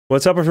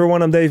What's up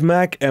everyone, I'm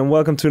Mech and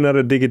welcome to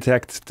another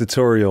Digitakt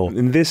tutorial.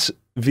 In this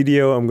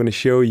video I'm going to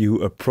show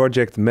you a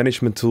project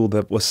management tool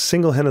that was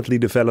single-handedly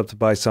developed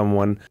by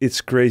someone.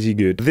 It's crazy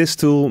good. This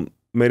tool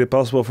made it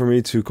possible for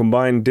me to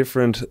combine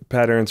different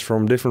patterns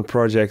from different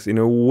projects in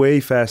a way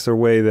faster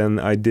way than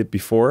I did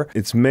before.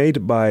 It's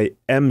made by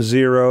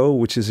mzero,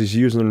 which is his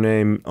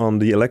username on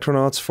the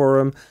Electronauts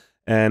forum.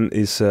 And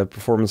his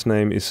performance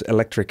name is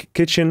Electric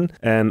Kitchen,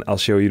 and I'll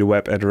show you the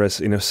web address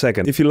in a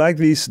second. If you like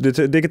these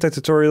Digitakt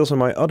tutorials and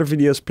my other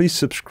videos, please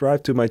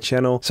subscribe to my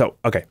channel. So,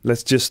 okay,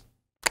 let's just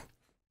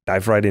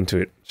dive right into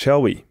it,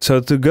 shall we? So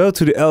to go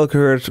to the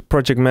Elk-Herd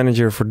project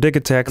manager for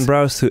Digitakt,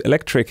 browse to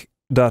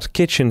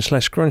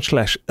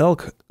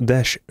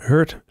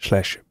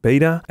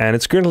electric.kitchen/crunch/elk-herd/beta. And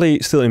it's currently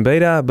still in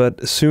beta,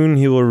 but soon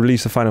he will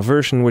release the final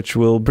version, which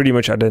will pretty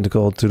much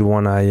identical to the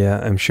one I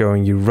am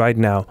showing you right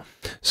now.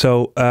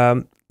 So,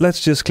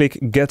 let's just click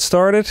Get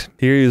Started.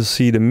 Here you'll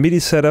see the Midi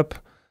Setup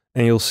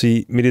and you'll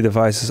see MIDI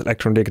devices,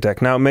 Electron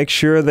Digitakt. Now make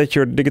sure that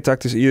your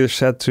Digitakt is either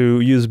set to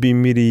USB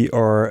MIDI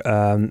or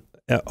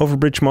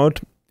overbridge mode.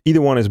 Either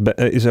one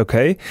is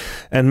okay.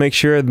 And make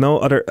sure no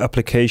other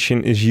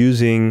application is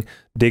using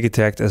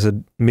Digitakt as a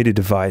MIDI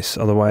device,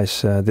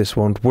 otherwise this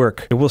won't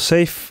work. It will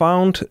say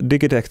found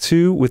Digitakt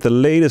 2 with the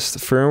latest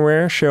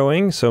firmware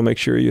showing, so make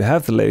sure you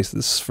have the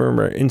latest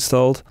firmware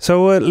installed.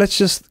 So let's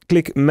just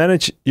click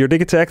manage your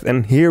Digitakt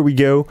and here we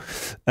go.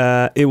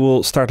 It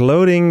will start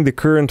loading the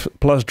current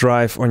plus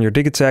drive on your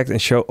Digitakt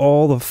and show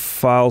all the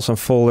files and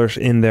folders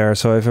in there.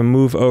 So if I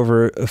move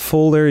over a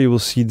folder, you will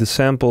see the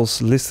samples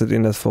listed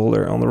in that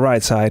folder on the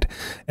right side.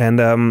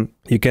 And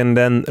you can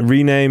then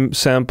rename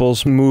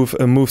samples, move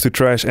to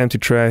trash, empty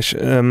trash.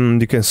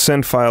 You can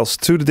send files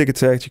to the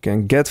Digitakt. You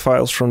can get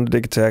files from the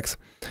Digitakt.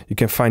 You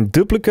can find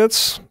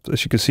duplicates.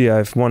 As you can see, I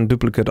have one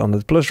duplicate on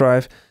the plus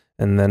drive,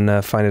 and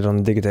then find it on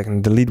the Digitakt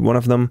and delete one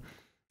of them.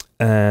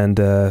 And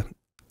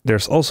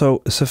there's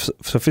also a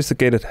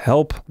sophisticated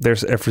help.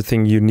 There's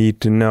everything you need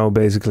to know,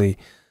 basically.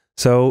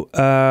 So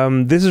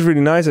this is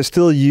really nice. I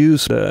still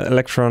use the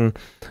Electron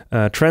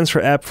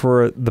transfer app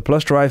for the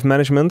plus drive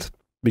management,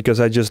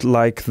 because I just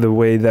like the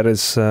way that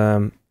is,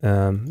 how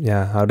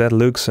that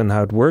looks and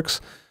how it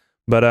works.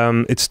 But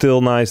it's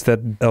still nice that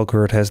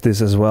Elk-Herd has this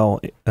as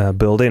well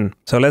built in.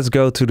 So let's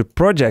go to the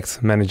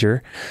project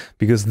manager,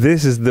 because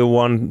this is the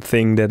one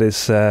thing that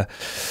is,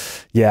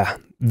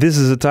 this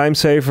is a time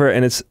saver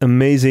and it's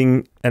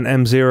amazing. And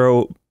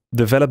mzero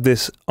developed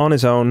this on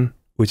his own,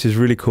 which is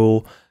really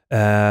cool.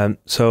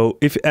 So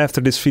if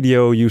after this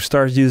video you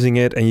start using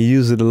it and you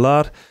use it a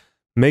lot,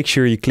 make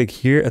sure you click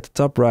here at the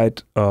top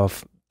right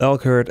of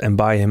Elk-Herd and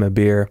buy him a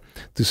beer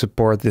to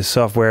support this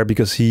software,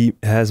 because he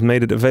has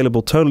made it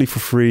available totally for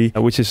free,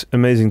 which is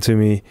amazing to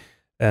me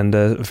and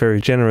very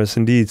generous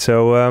indeed.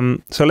 So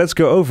so let's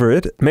go over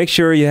it. Make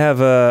sure you have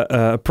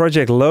a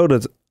project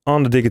loaded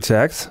on the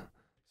Digitakt.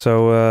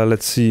 So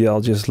let's see,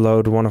 I'll just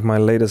load one of my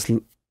latest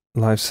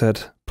live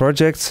set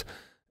projects,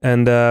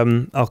 and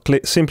I'll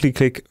simply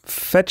click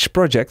fetch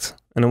project,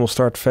 and then we'll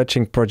start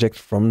fetching project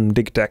from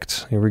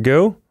Digitakt. Here we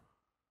go.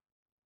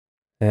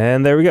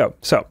 And there we go.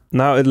 So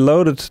now it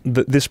loaded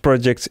this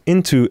project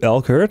into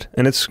Elk-Herd,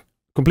 and it's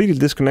completely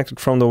disconnected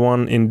from the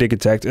one in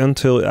Digitakt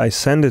until I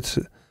send it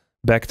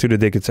back to the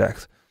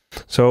Digitakt.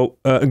 So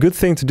a good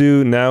thing to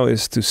do now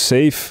is to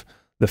save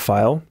the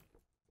file,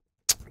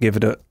 give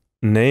it a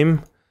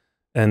name,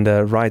 and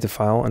write the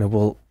file, and it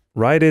will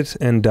write it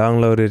and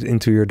download it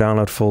into your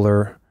download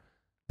folder.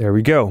 There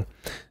we go.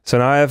 So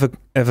now I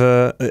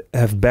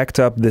have backed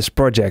up this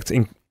project.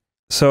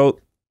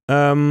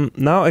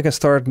 Now I can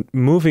start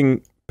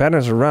moving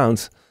patterns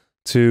around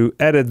to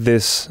edit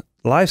this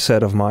live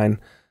set of mine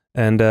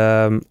and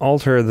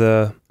alter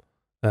the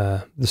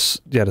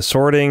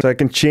sorting. So I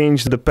can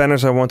change the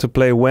patterns I want to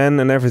play when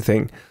and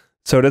everything.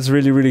 So that's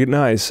really, really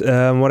nice.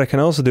 What I can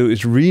also do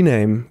is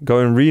go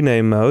in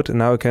rename mode, and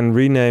now I can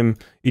rename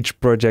each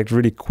project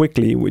really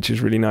quickly, which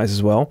is really nice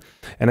as well.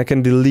 And I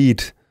can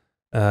delete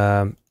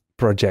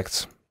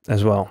projects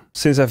as well.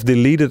 Since I've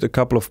deleted a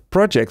couple of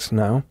projects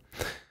now,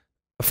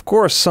 of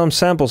course, some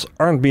samples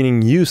aren't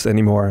being used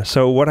anymore.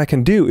 So what I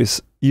can do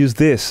is use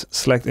this,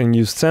 select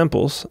unused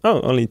samples.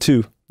 Oh, only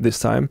 2 this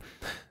time.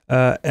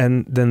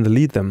 And then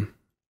delete them.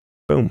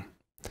 Boom.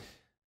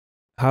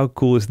 How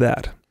cool is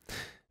that?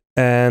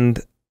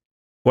 And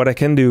what I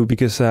can do,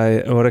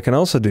 what I can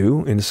also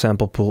do in the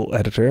sample pool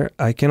editor,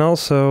 I can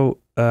also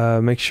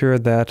make sure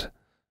that,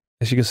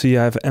 as you can see,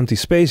 I have empty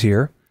space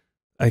here.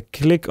 I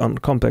click on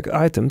compact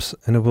items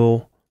and it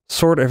will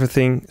sort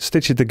everything,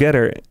 stitch it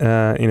together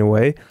in a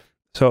way.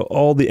 So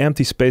all the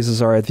empty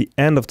spaces are at the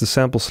end of the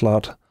sample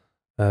slot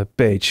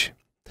page.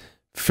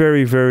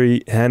 Very,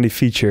 very handy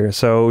feature.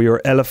 So your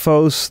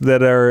LFOs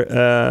that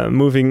are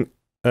moving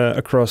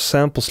across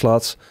sample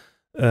slots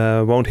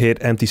won't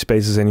hit empty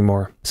spaces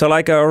anymore. So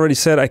like I already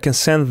said, I can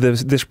send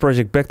this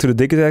project back to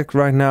the Digitakt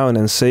right now and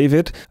then save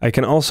it. I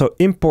can also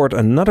import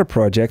another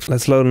project.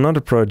 Let's load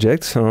another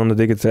project on the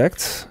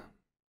Digitakt.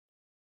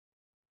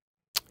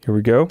 Here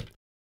we go.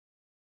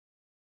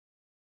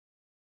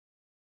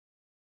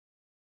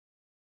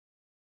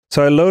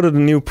 So I loaded a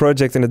new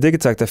project in the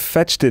Digitakt. I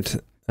fetched it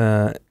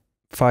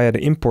via the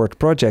import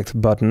project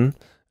button.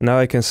 Now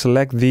I can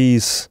select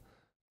these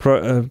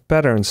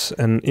patterns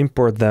and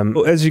import them.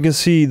 As you can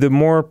see, the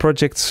more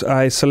projects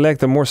I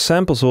select, the more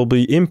samples will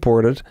be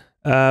imported,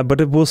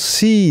 but it will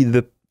see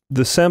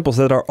the samples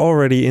that are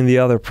already in the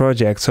other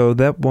project, so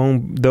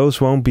those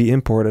won't be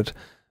imported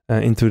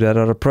into that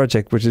other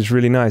project, which is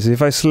really nice.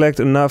 If I select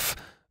enough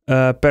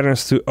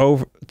patterns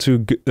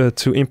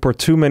to import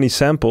too many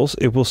samples,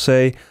 it will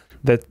say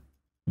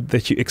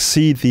that you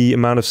exceed the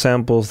amount of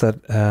samples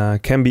that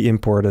can be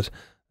imported.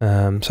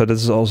 So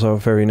this is also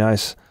very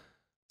nice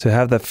to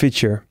have that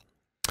feature.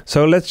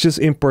 So let's just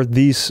import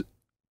these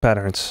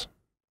patterns.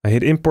 I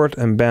hit import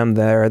and bam,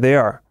 there they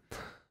are.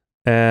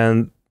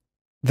 And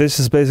this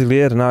is basically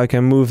it. Now I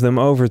can move them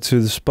over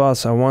to the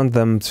spots I want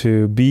them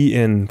to be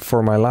in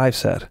for my live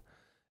set.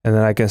 And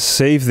then I can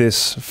save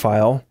this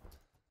file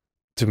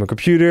to my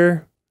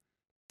computer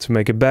to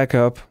make a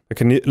backup. I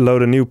can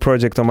load a new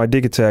project on my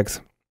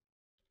Digitakt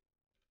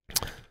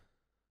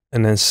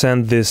and then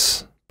send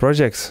this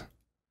project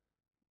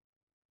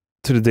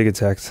to the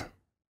Digitakt.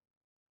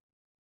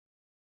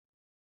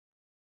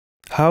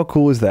 How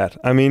cool is that?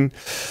 I mean,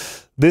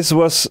 this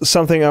was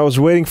something I was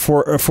waiting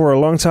for a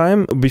long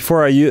time.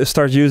 Before I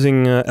start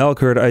using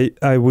Elk-Herd,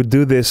 I would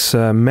do this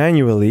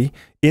manually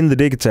in the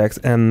Digitakt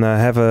and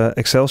have an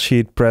Excel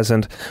sheet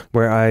present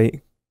where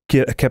I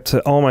kept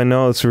all my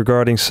notes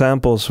regarding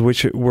samples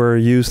which were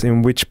used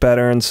in which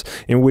patterns,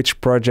 in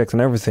which project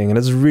and everything. And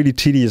it's really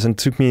tedious and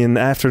took me an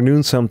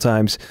afternoon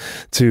sometimes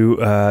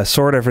to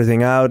sort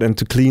everything out and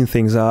to clean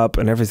things up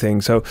and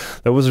everything. So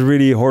that was a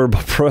really horrible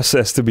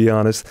process, to be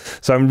honest.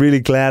 So I'm really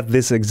glad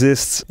this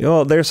exists.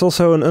 Well, there's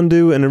also an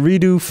undo and a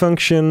redo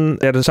function.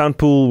 Yeah, the sound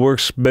pool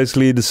works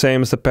basically the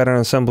same as the pattern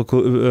and sample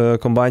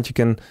combined. You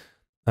can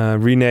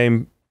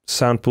rename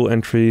sound pool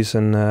entries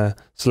and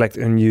select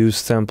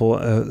unused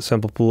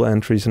sample pool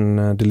entries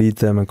and delete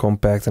them and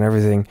compact and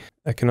everything.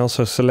 I can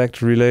also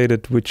select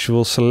related, which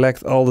will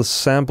select all the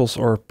samples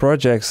or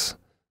projects,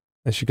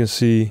 as you can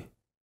see,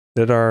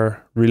 that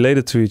are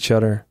related to each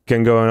other. You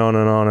can go on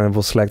and it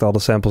will select all the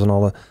samples and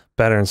all the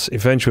patterns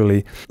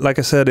eventually. Like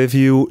I said, if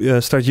you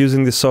start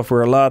using this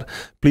software a lot,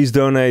 please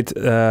donate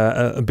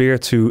a beer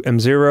to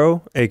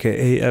mzero,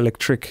 aka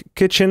Electric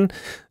Kitchen,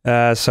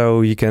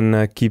 so you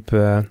can keep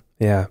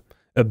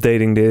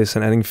updating this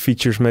and adding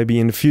features maybe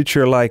in the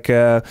future, like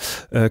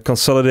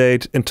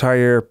consolidate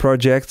entire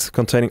project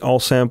containing all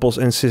samples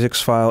in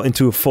SysX file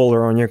into a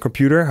folder on your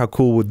computer. How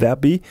cool would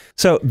that be?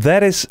 So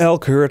that is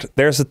Elk-Herd.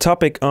 There's a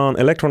topic on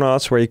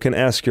Electronauts where you can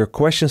ask your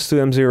questions to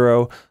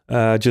mzero.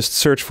 Just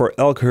search for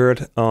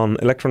Elk-Herd on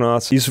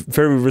Electronauts. He's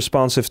very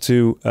responsive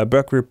to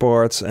bug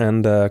reports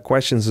and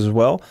questions as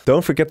well.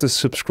 Don't forget to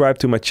subscribe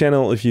to my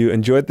channel if you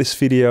enjoyed this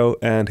video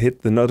and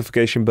hit the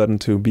notification button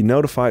to be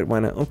notified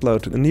when I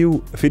upload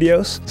new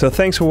videos. So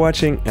thanks for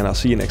watching and I'll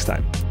see you next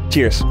time.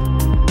 Cheers!